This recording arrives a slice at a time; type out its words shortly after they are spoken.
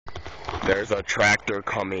There's a tractor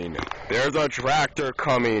coming. There's a tractor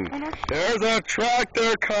coming. There's a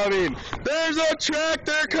tractor coming. There's a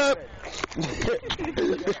tractor coming.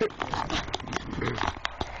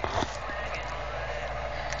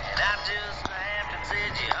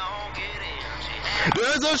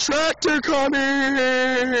 There's a tractor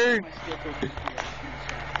coming.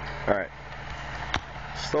 All right.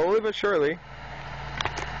 Slowly but surely.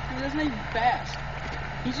 That's not even fast.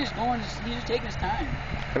 He's just going. He's just taking his time.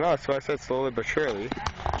 I know. That's why I said slowly but surely.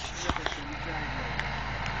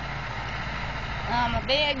 A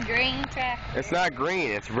big green tractor. It's not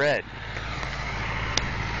green. It's red.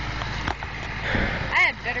 I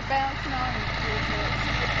had better balance on.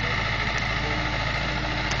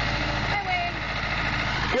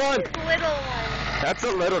 Go on. Little one. That's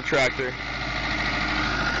a little tractor.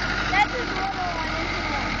 That's his little one, isn't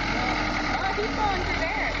it? Oh, he's going through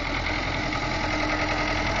there.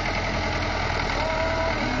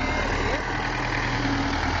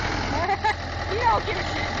 You don't give a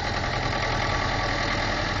shit.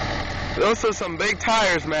 Those are some big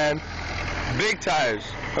tires, man. Big tires.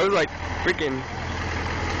 Those are like freaking.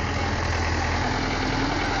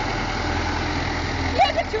 He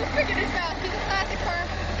has a toothpick in his mouth. He's a classic car.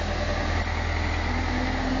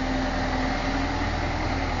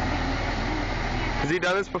 Has he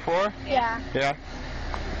done this before? Yeah. Yeah.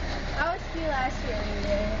 I was here last year.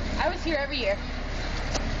 I was here every year.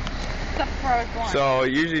 Except before I was born. So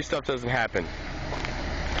usually stuff doesn't happen.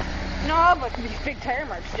 No, but these big tire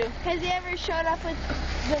marks do. Has he ever showed up with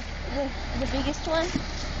the biggest one?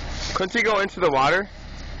 Couldn't he go into the water?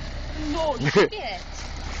 No, shit.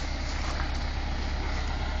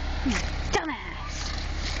 Dumbass.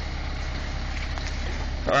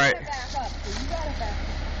 All right.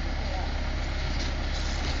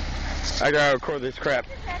 I gotta record this crap.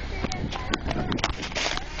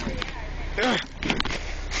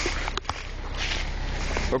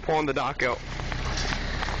 We're pulling the dock out.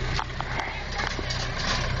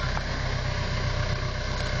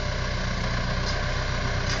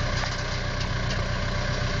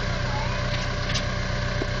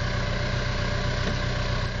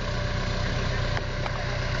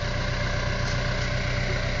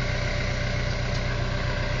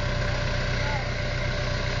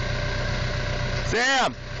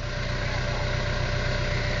 Sam!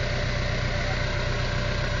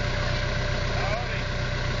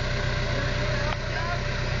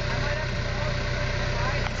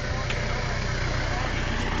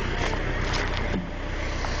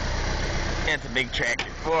 It's a big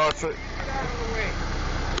tractor. Well, it's a... You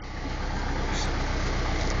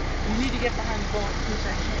need to get behind the boat and push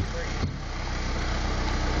that chain brake.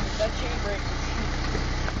 That chain brake.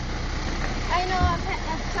 I know, I'm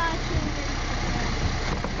trying to change it.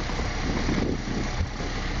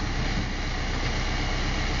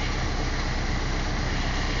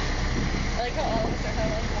 I like how all of us are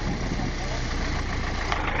highlighted behind the front wheel.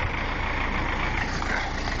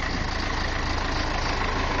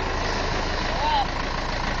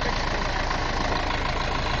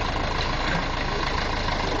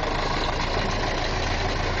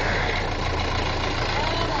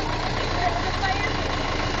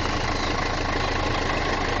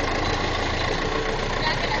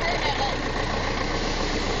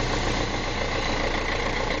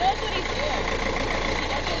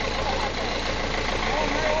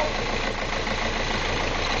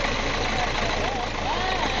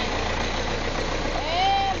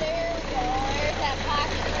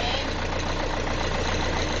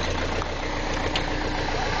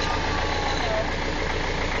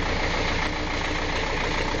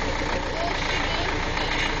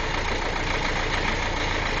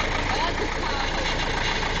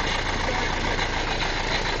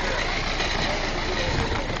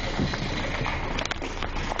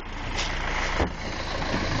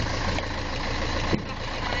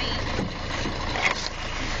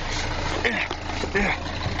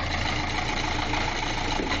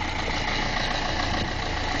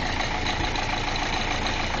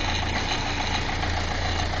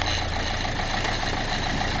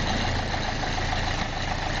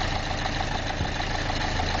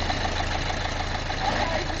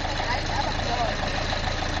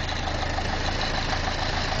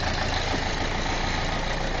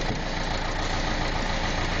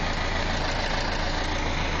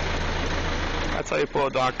 That's how you pull a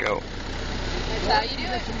dock out. That's how you do it.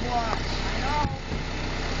 I know.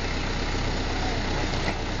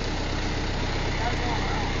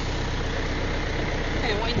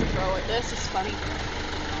 Hey, wait to throw it. This is funny.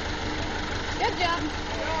 Good job.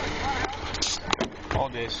 All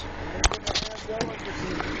this.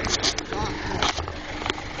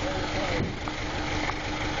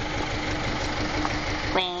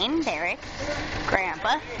 Wayne, Derek,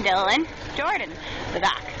 Grandpa, Dylan, Jordan, the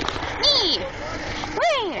doc. Me!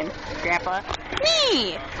 Wayne, Grandpa,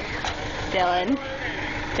 me! Dylan,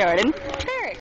 Jordan,